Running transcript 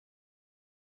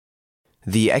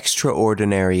The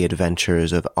Extraordinary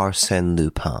Adventures of Arsène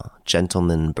Lupin,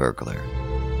 Gentleman Burglar.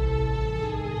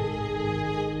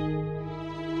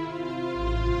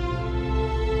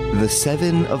 The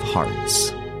Seven of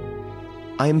Hearts.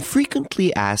 I am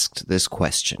frequently asked this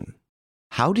question.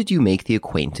 How did you make the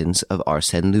acquaintance of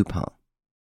Arsène Lupin?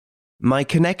 My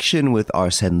connection with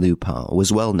Arsène Lupin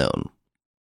was well known.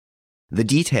 The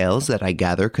details that I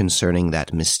gather concerning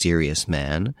that mysterious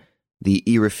man, the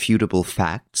irrefutable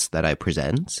facts that I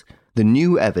present, the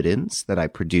new evidence that I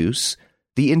produce,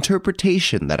 the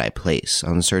interpretation that I place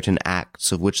on certain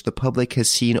acts of which the public has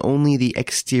seen only the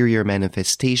exterior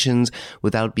manifestations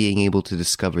without being able to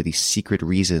discover the secret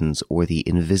reasons or the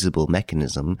invisible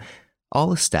mechanism,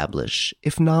 all establish,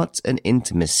 if not an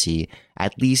intimacy,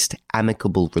 at least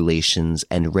amicable relations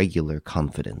and regular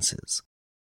confidences.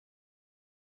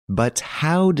 But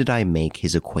how did I make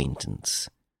his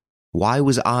acquaintance? Why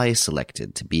was I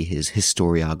selected to be his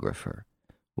historiographer?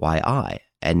 Why I,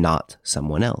 and not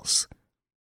someone else?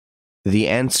 The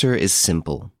answer is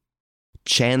simple.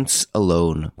 Chance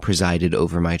alone presided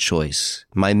over my choice.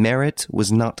 My merit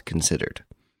was not considered.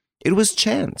 It was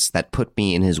chance that put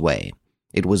me in his way.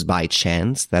 It was by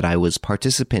chance that I was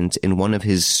participant in one of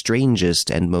his strangest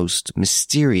and most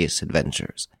mysterious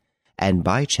adventures, and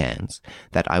by chance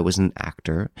that I was an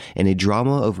actor in a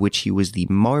drama of which he was the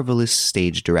marvelous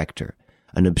stage director,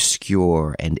 an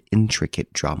obscure and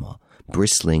intricate drama,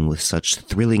 bristling with such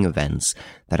thrilling events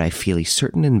that I feel a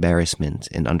certain embarrassment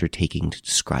in undertaking to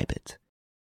describe it.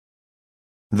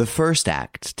 The first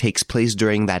act takes place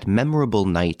during that memorable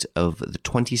night of the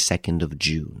 22nd of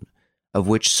June, of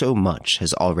which so much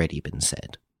has already been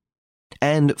said.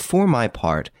 And for my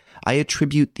part, I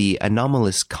attribute the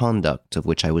anomalous conduct of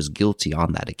which I was guilty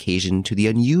on that occasion to the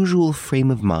unusual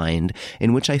frame of mind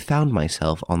in which I found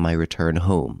myself on my return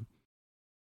home.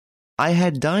 I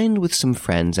had dined with some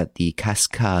friends at the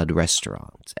Cascade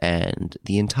restaurant, and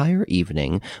the entire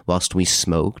evening, whilst we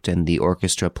smoked and the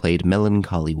orchestra played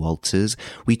melancholy waltzes,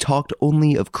 we talked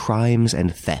only of crimes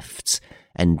and thefts,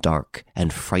 and dark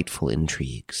and frightful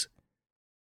intrigues.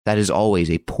 That is always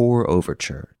a poor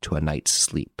overture to a night's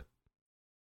sleep.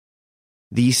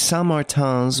 The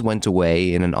Saint-Martins went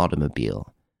away in an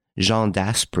automobile. Jean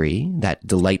Daspry, that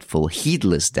delightful,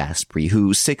 heedless Daspry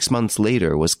who 6 months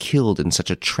later was killed in such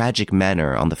a tragic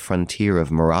manner on the frontier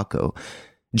of Morocco,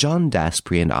 John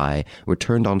Daspry and I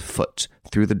returned on foot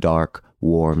through the dark,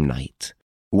 warm night.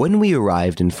 When we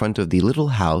arrived in front of the little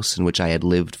house in which I had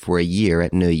lived for a year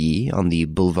at Neuilly on the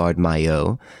Boulevard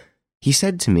Maillot, he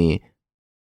said to me,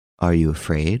 "Are you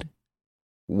afraid?"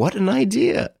 What an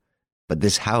idea! But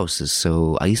this house is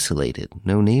so isolated,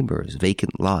 no neighbors,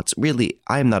 vacant lots. Really,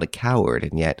 I am not a coward,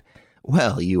 and yet,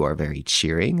 well, you are very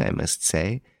cheering, I must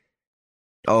say.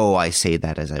 Oh, I say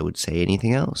that as I would say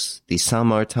anything else. The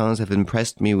Saint-Martins have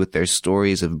impressed me with their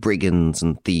stories of brigands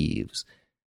and thieves.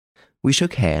 We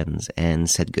shook hands and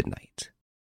said good night.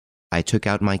 I took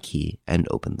out my key and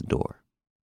opened the door.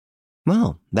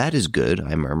 Well, that is good,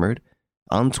 I murmured.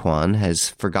 Antoine has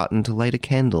forgotten to light a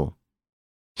candle.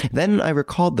 Then I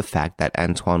recalled the fact that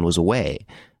Antoine was away.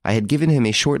 I had given him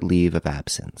a short leave of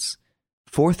absence.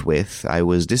 Forthwith, I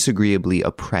was disagreeably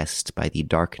oppressed by the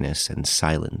darkness and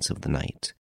silence of the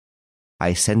night. I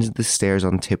ascended the stairs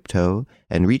on tiptoe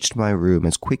and reached my room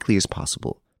as quickly as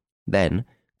possible. Then,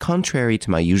 contrary to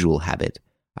my usual habit,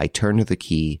 I turned the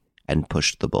key and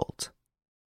pushed the bolt.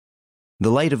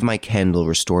 The light of my candle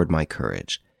restored my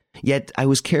courage. Yet I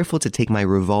was careful to take my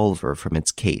revolver from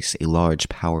its case, a large,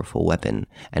 powerful weapon,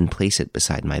 and place it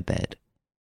beside my bed.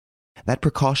 That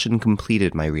precaution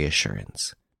completed my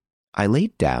reassurance. I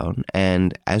laid down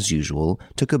and, as usual,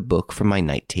 took a book from my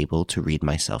night table to read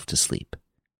myself to sleep.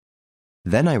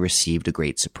 Then I received a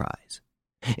great surprise.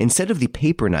 Instead of the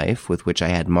paper knife with which I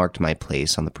had marked my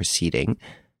place on the preceding,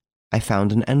 I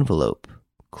found an envelope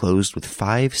closed with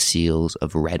 5 seals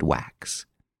of red wax.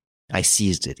 I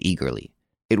seized it eagerly.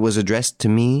 It was addressed to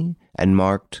me and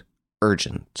marked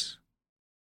urgent.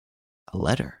 A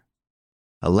letter.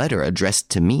 A letter addressed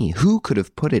to me. Who could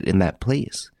have put it in that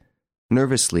place?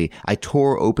 Nervously, I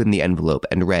tore open the envelope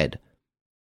and read,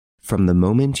 "From the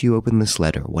moment you open this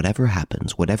letter, whatever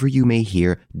happens, whatever you may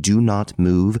hear, do not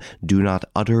move, do not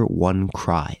utter one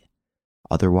cry.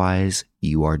 Otherwise,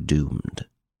 you are doomed."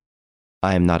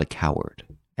 I am not a coward,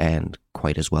 and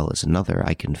quite as well as another,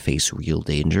 I can face real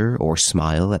danger or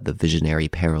smile at the visionary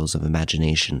perils of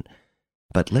imagination.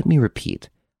 But let me repeat,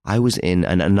 I was in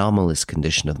an anomalous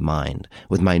condition of mind,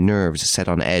 with my nerves set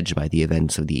on edge by the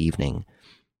events of the evening.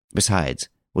 Besides,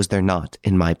 was there not,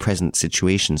 in my present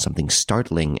situation, something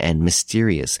startling and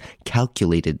mysterious,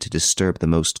 calculated to disturb the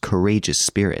most courageous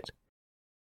spirit?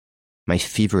 My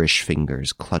feverish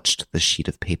fingers clutched the sheet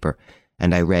of paper,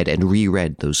 and I read and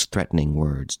reread those threatening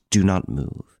words. Do not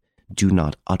move. Do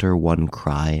not utter one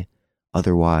cry.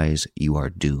 Otherwise, you are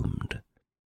doomed.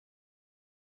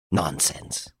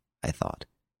 Nonsense, I thought.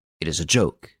 It is a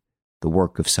joke, the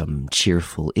work of some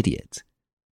cheerful idiot.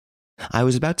 I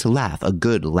was about to laugh, a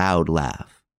good, loud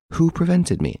laugh. Who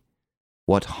prevented me?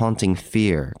 What haunting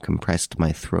fear compressed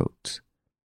my throat?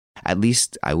 At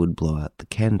least I would blow out the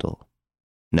candle.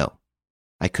 No,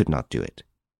 I could not do it.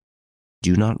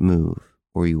 Do not move,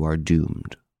 or you are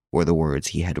doomed, were the words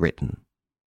he had written.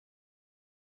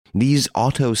 These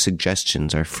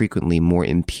auto-suggestions are frequently more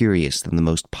imperious than the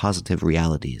most positive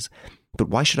realities, but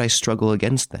why should I struggle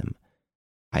against them?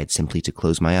 I had simply to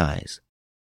close my eyes.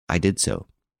 I did so.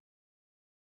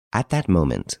 At that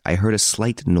moment, I heard a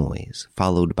slight noise,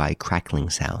 followed by crackling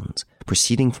sounds,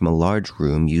 proceeding from a large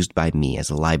room used by me as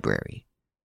a library.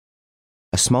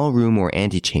 A small room or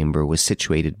antechamber was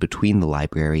situated between the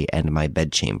library and my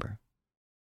bedchamber.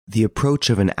 The approach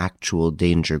of an actual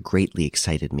danger greatly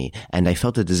excited me, and I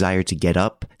felt a desire to get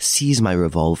up, seize my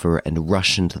revolver, and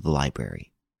rush into the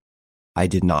library. I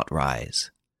did not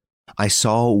rise. I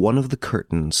saw one of the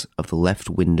curtains of the left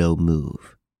window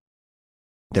move.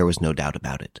 There was no doubt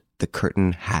about it. The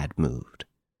curtain had moved.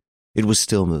 It was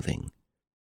still moving.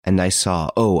 And I saw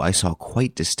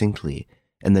quite distinctly,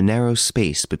 in the narrow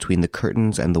space between the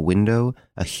curtains and the window,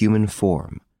 a human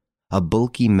form, a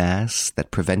bulky mass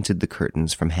that prevented the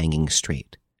curtains from hanging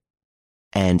straight.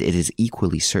 And it is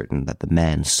equally certain that the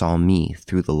man saw me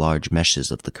through the large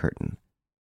meshes of the curtain.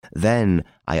 Then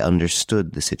I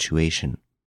understood the situation.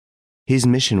 His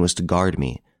mission was to guard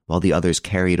me, while the others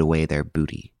carried away their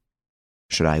booty.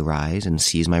 Should I rise and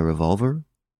seize my revolver?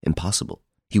 Impossible.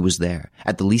 He was there.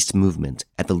 At the least movement,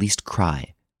 at the least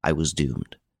cry, I was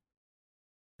doomed.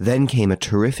 Then came a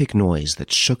terrific noise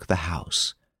that shook the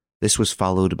house. This was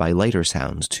followed by lighter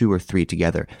sounds, 2 or 3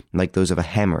 together, like those of a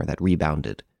hammer that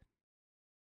rebounded.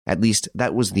 At least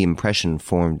that was the impression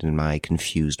formed in my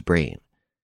confused brain.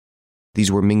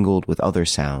 These were mingled with other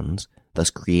sounds, thus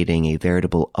creating a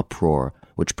veritable uproar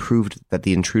which proved that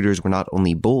the intruders were not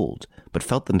only bold, but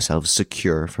felt themselves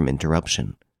secure from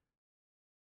interruption.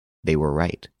 They were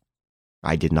right.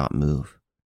 I did not move.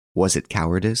 Was it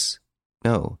cowardice?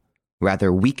 No.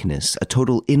 Rather weakness, a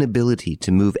total inability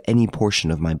to move any portion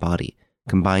of my body,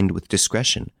 combined with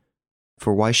discretion.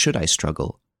 For why should I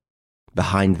struggle?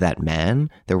 Behind that man,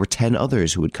 there were 10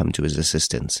 others who would come to his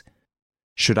assistance.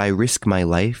 Should I risk my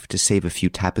life to save a few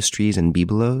tapestries and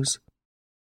bibelots?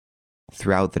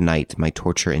 Throughout the night, my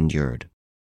torture endured.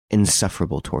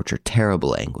 Insufferable torture,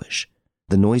 terrible anguish.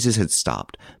 The noises had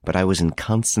stopped, but I was in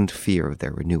constant fear of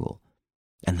their renewal.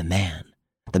 And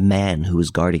the man who was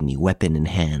guarding me, weapon in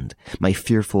hand, my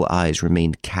fearful eyes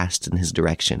remained cast in his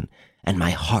direction, and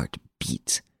my heart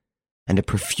beat, and a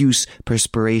profuse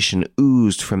perspiration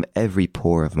oozed from every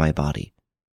pore of my body.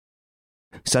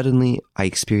 Suddenly, I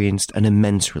experienced an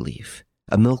immense relief.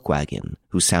 A milk wagon,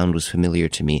 whose sound was familiar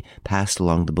to me, passed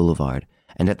along the boulevard,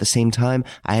 and at the same time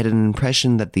I had an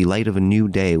impression that the light of a new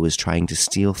day was trying to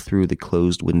steal through the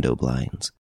closed window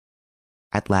blinds.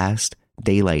 At last,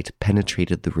 daylight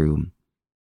penetrated the room.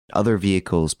 Other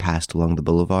vehicles passed along the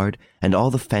boulevard, and all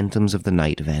the phantoms of the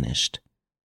night vanished.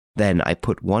 Then I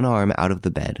put one arm out of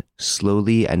the bed,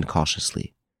 slowly and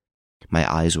cautiously.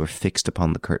 My eyes were fixed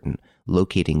upon the curtain,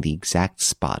 locating the exact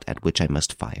spot at which I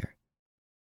must fire.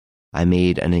 I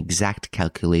made an exact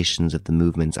calculations of the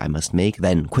movements I must make,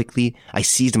 then, quickly, I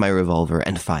seized my revolver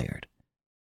and fired.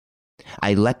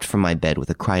 I leapt from my bed with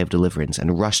a cry of deliverance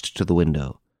and rushed to the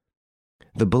window.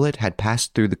 The bullet had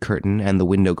passed through the curtain and the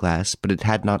window glass, but it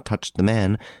had not touched the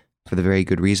man, for the very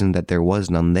good reason that there was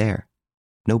none there.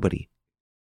 Nobody.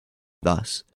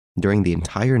 Thus, during the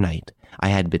entire night, I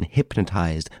had been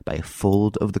hypnotized by a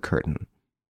fold of the curtain.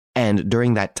 And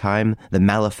during that time, the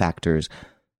malefactors,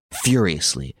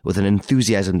 furiously, with an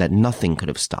enthusiasm that nothing could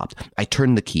have stopped, I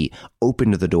turned the key,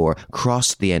 opened the door,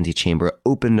 crossed the antechamber,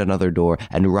 opened another door,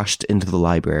 and rushed into the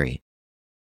library.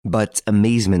 But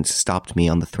amazement stopped me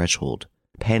on the threshold.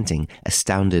 Panting,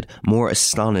 astounded, more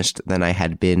astonished than I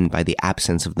had been by the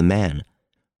absence of the man.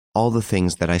 All the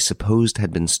things that I supposed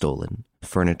had been stolen,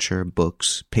 furniture,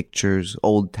 books, pictures,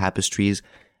 old tapestries,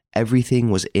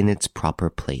 everything was in its proper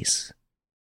place.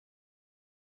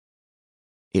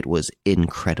 It was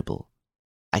incredible.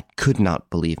 I could not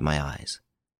believe my eyes.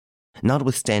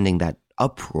 Notwithstanding that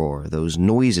uproar, those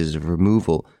noises of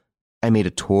removal, I made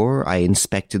a tour, I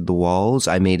inspected the walls,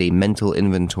 I made a mental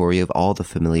inventory of all the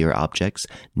familiar objects.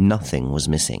 Nothing was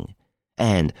missing.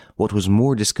 And, what was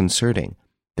more disconcerting,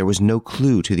 There was no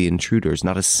clue to the intruders,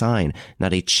 not a sign,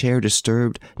 not a chair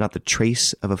disturbed, not the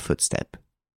trace of a footstep.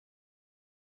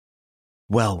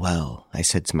 Well, well, I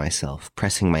said to myself,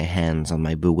 pressing my hands on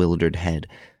my bewildered head.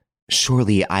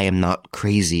 Surely I am not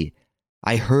crazy.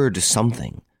 I heard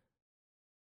something.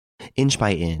 Inch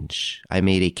by inch, I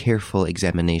made a careful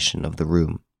examination of the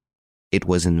room. It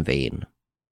was in vain.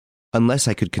 Unless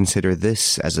I could consider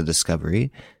this as a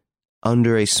discovery,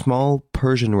 under a small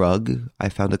Persian rug I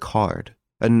found a card,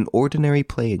 an ordinary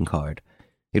playing card.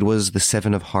 It was the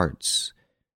 7 of hearts.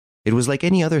 It was like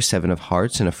any other 7 of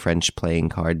hearts in a French playing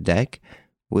card deck,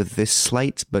 with this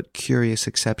slight but curious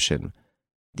exception.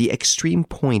 The extreme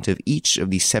point of each of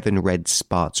the 7 red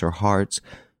spots or hearts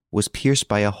was pierced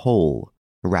by a hole,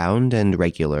 round and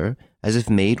regular, as if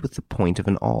made with the point of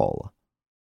an awl.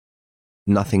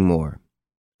 Nothing more.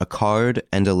 A card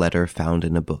and a letter found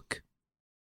in a book.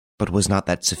 But was not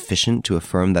that sufficient to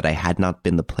affirm that I had not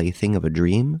been the plaything of a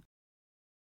dream?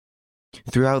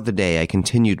 Throughout the day I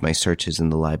continued my searches in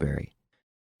the library.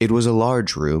 It was a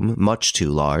large room, much too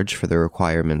large for the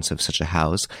requirements of such a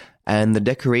house, and the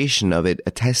decoration of it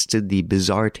attested the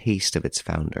bizarre taste of its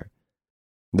founder.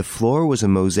 The floor was a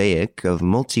mosaic of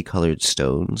multicolored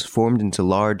stones formed into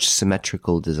large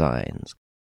symmetrical designs.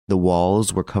 The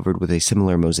walls were covered with a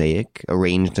similar mosaic,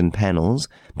 arranged in panels,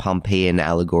 Pompeian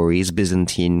allegories,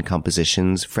 Byzantine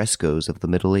compositions, frescoes of the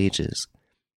Middle Ages.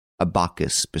 A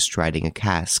Bacchus bestriding a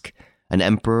cask, an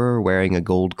emperor wearing a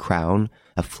gold crown,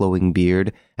 a flowing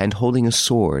beard, and holding a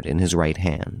sword in his right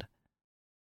hand.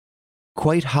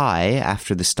 Quite high,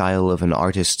 after the style of an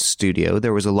artist's studio,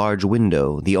 there was a large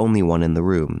window, the only one in the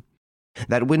room.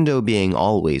 That window being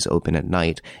always open at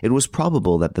night, it was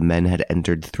probable that the men had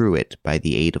entered through it by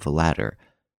the aid of a ladder.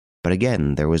 But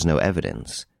again, there was no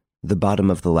evidence. The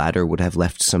bottom of the ladder would have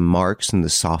left some marks in the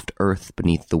soft earth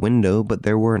beneath the window, but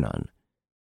there were none.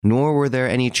 Nor were there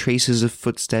any traces of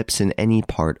footsteps in any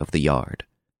part of the yard.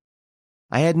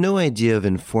 I had no idea of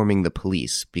informing the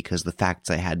police because the facts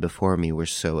I had before me were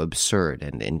so absurd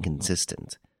and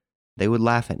inconsistent. They would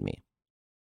laugh at me.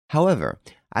 However,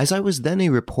 as I was then a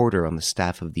reporter on the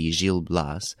staff of the Gil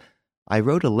Blas, I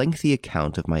wrote a lengthy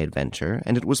account of my adventure,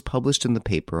 and it was published in the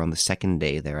paper on the 2nd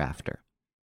day thereafter.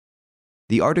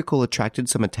 The article attracted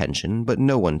some attention, but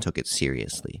no one took it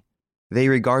seriously. They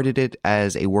regarded it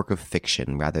as a work of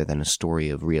fiction rather than a story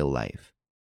of real life.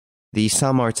 The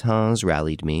Saint-Martins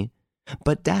rallied me,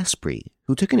 but Daspry,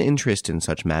 who took an interest in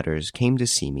such matters, came to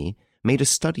see me, made a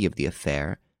study of the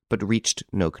affair, but reached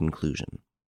no conclusion.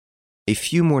 A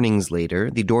few mornings later,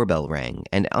 the doorbell rang,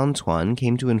 and Antoine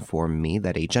came to inform me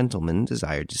that a gentleman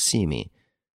desired to see me.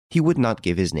 He would not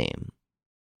give his name.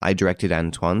 I directed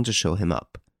Antoine to show him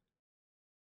up.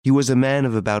 He was a man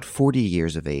of about 40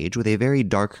 years of age, with a very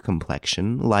dark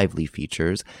complexion, lively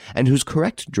features, and whose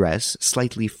correct dress,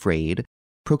 slightly frayed,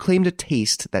 proclaimed a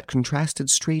taste that contrasted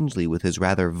strangely with his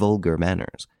rather vulgar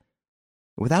manners.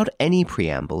 Without any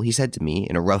preamble, he said to me,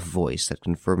 in a rough voice that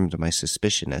confirmed my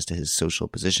suspicion as to his social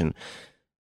position,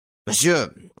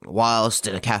 "Monsieur, whilst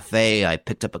in a café, I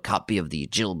picked up a copy of the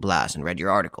Gil Blas and read your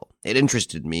article. It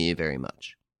interested me very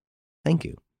much." "Thank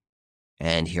you."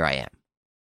 "And here I am."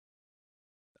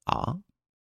 "Ah?"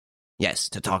 "Yes,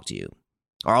 to talk to you.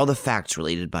 Are all the facts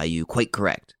related by you quite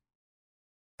correct?"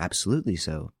 "Absolutely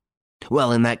so."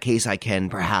 "Well, in that case, I can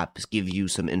perhaps give you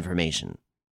some information."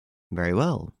 "Very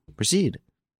well. Proceed."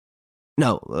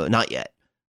 "No, not yet.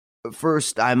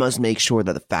 First, I must make sure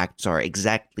that the facts are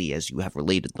exactly as you have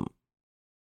related them."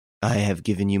 "I have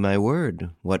given you my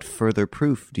word. What further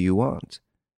proof do you want?"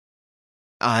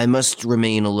 "I must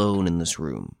remain alone in this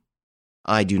room."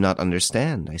 "I do not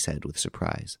understand," I said with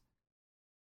surprise.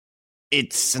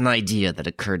 "It's an idea that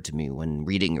occurred to me when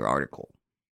reading your article.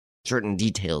 Certain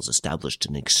details established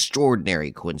an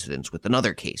extraordinary coincidence with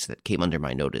another case that came under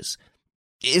my notice.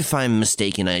 If I'm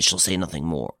mistaken, I shall say nothing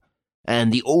more.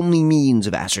 And the only means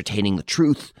of ascertaining the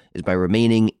truth is by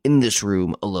remaining in this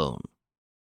room alone."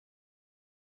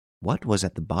 What was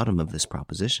at the bottom of this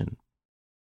proposition?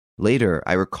 Later,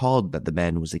 I recalled that the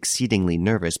man was exceedingly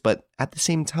nervous, but at the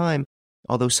same time,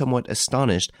 although somewhat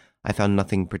astonished, I found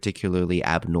nothing particularly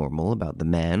abnormal about the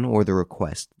man or the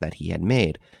request that he had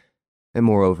made. And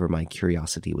moreover, my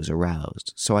curiosity was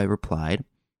aroused, so I replied,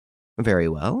 "Very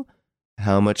well.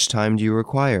 How much time do you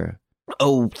require?"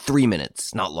 "Oh, 3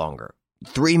 minutes, not longer.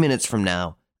 3 minutes from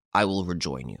now, I will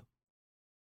rejoin you."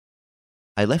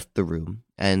 I left the room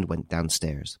and went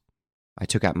downstairs. I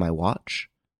took out my watch.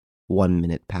 1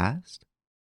 minute passed.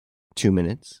 2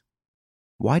 minutes.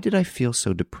 Why did I feel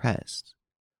so depressed?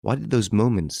 Why did those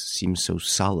moments seem so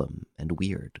solemn and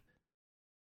weird?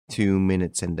 2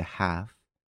 minutes and a half.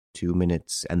 2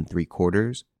 minutes and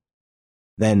 3/4.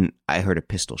 Then I heard a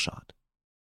pistol shot.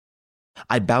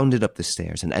 I bounded up the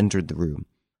stairs and entered the room.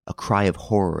 A cry of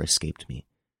horror escaped me.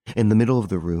 In the middle of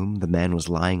the room, the man was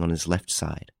lying on his left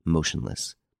side,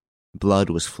 motionless.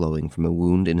 Blood was flowing from a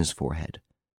wound in his forehead.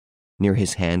 Near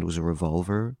his hand was a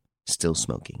revolver, still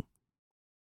smoking.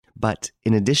 But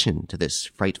in addition to this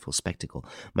frightful spectacle,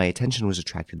 my attention was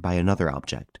attracted by another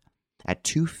object. At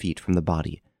 2 feet from the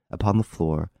body, upon the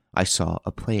floor, I saw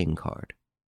a playing card.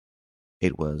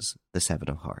 It was the 7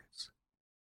 of hearts.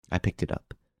 I picked it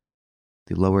up.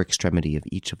 The lower extremity of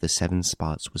each of the 7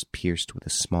 spots was pierced with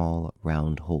a small,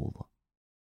 round hole.